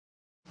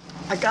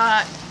I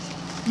got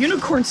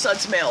unicorn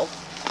suds mail,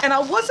 and I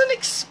wasn't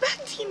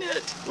expecting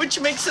it, which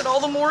makes it all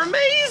the more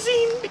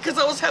amazing because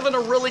I was having a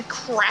really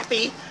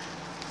crappy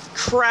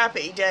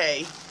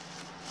day.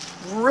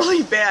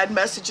 Really bad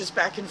messages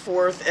back and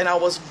forth, and I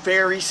was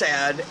very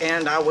sad,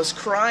 and I was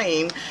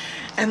crying.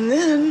 And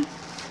then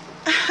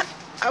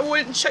I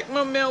went and checked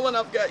my mail, and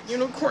I've got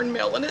unicorn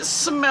mail, and it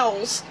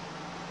smells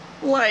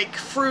like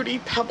Fruity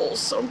Pebbles,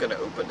 so I'm gonna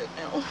open it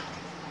now.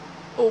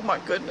 Oh my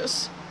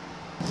goodness.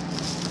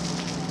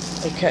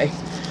 Okay,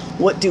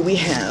 what do we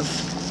have?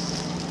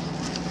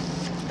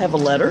 I have a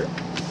letter.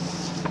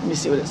 Let me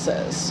see what it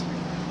says.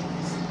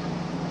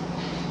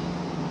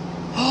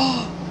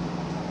 Oh,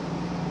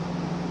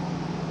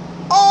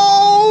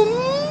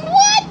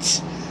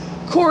 what?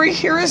 Corey,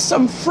 here is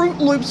some Fruit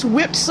Loops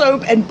whipped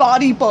soap and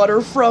body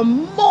butter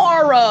from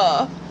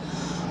Mara.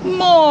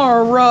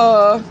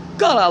 Mara,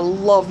 God, I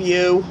love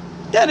you.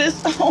 That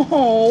is,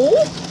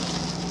 oh,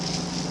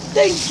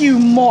 thank you,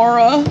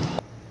 Mara.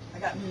 I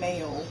got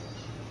mail,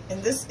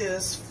 and this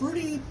is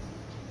Fruity,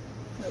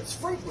 no, it's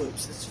Fruit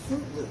Loops. It's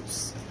Fruit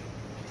Loops.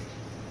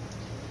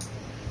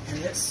 And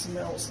it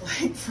smells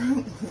like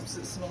Fruit Loops.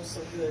 It smells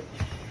so good.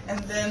 And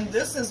then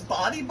this is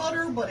body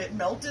butter, but it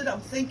melted. I'm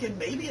thinking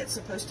maybe it's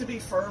supposed to be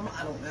firm.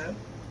 I don't know.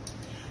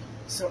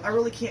 So I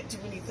really can't do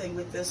anything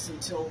with this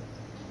until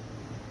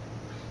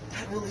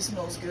that really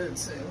smells good.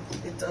 So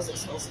it does. It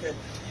smells good.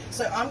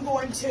 So I'm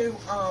going to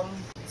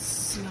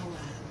smell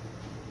that.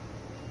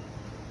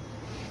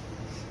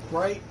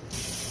 Right?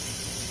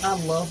 I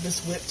love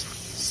this whipped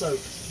soap.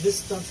 This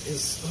stuff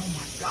is, oh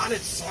my God,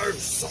 it's so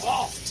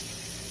soft.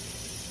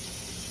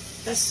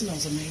 That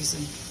smells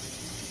amazing. It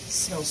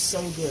smells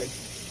so good.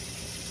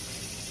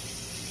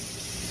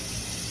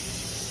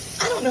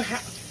 I don't know how.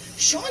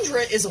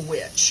 Chandra is a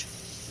witch.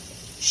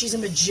 She's a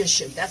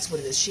magician. That's what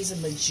it is. She's a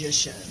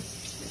magician.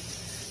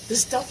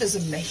 This stuff is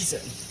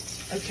amazing.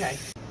 Okay.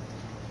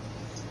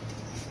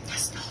 That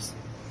smells.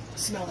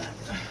 Smell that.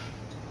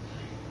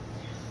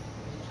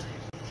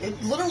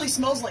 It literally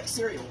smells like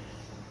cereal.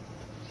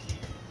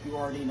 You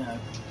already know.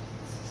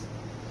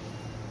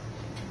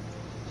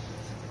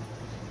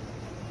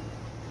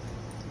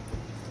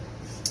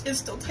 It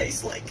still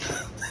tastes like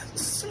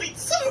sweet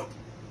soap.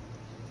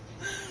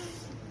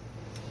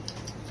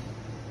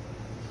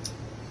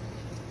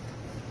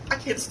 I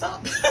can't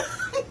stop.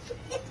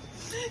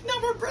 Now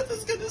my breath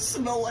is gonna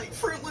smell like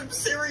Fruit Loop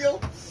cereal.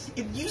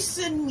 If you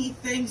send me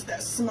things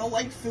that smell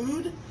like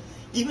food,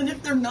 even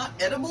if they're not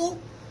edible,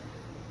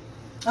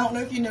 I don't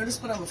know if you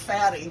noticed, but I'm a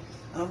fatty.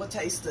 I'm gonna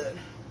taste it.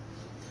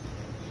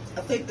 I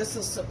think this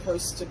is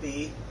supposed to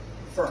be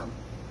firm,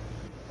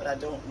 but I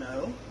don't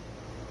know.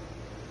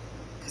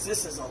 Because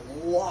this is a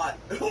lot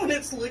when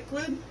it's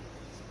liquid.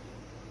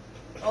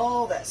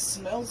 Oh, that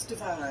smells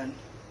divine.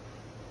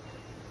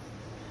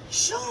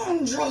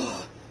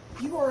 Chandra,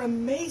 you are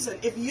amazing.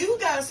 If you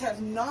guys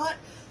have not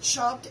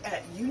shopped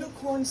at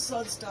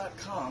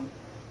unicornsuds.com,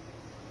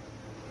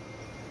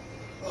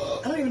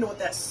 I don't even know what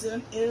that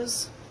scent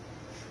is.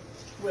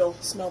 Will,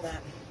 smell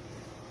that.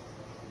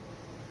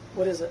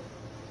 What is it?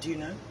 Do you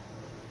know?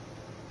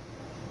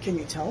 Can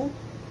you tell?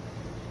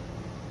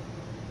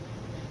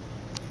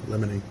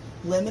 Lemony.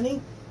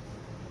 Lemony?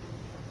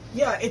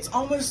 Yeah, it's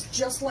almost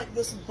just like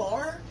this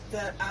bar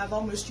that I've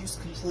almost used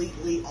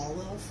completely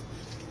all of.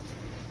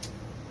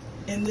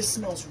 And this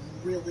smells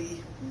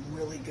really,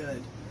 really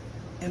good.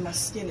 And my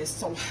skin is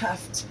so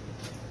soft.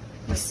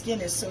 My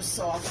skin is so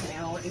soft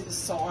now. It is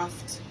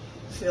soft.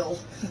 Feel.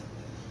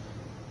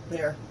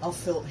 There, I'll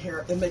fill it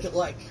here and make it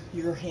like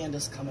your hand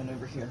is coming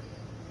over here.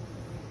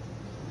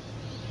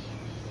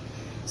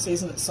 See,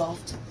 isn't it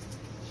soft?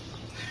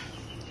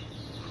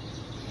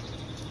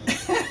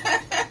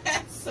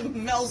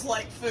 Smells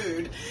like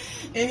food.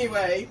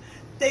 Anyway,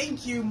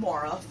 thank you,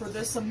 Mara, for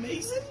this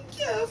amazing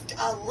gift.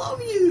 I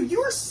love you.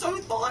 You are so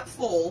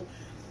thoughtful.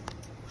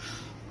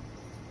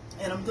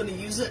 And I'm going to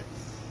use it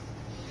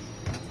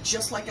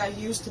just like I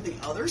used the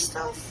other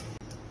stuff.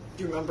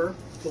 Do you remember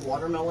the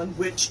watermelon,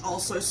 which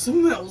also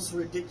smells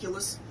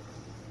ridiculous?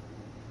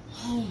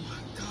 Oh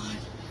my God.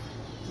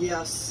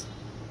 Yes.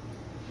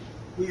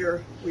 We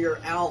are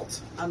out.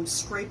 I'm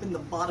scraping the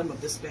bottom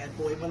of this bad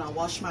boy when I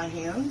wash my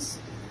hands.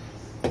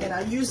 And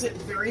I use it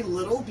very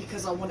little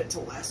because I want it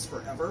to last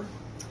forever.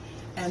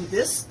 And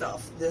this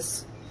stuff,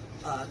 this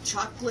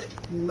chocolate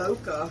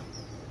mocha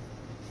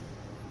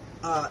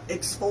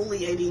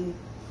exfoliating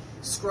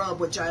scrub,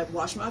 which I have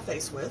washed my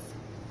face with,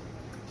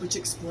 which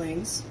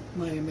explains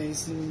my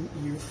amazing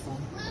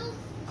youthful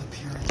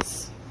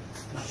appearance.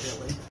 Not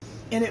really.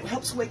 And it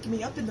helps wake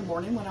me up in the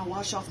morning when I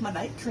wash off my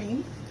night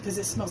cream because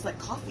it smells like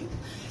coffee.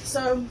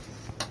 So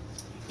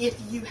if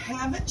you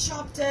haven't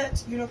shopped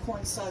at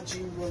Unicorn Suds,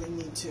 you really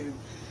need to.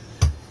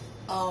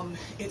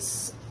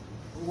 It's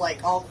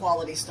like all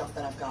quality stuff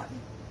that I've gotten.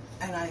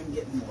 And I am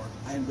getting more.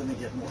 I am going to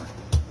get more.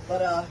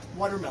 But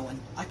watermelon.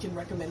 I can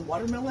recommend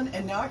watermelon,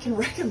 and now I can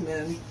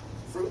recommend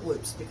Fruit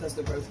Loops because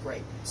they're both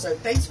great. So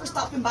thanks for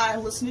stopping by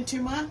and listening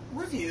to my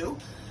review.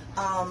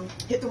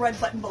 Hit the red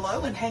button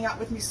below and hang out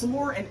with me some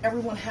more, and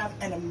everyone have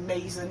an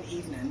amazing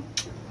evening.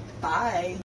 Bye.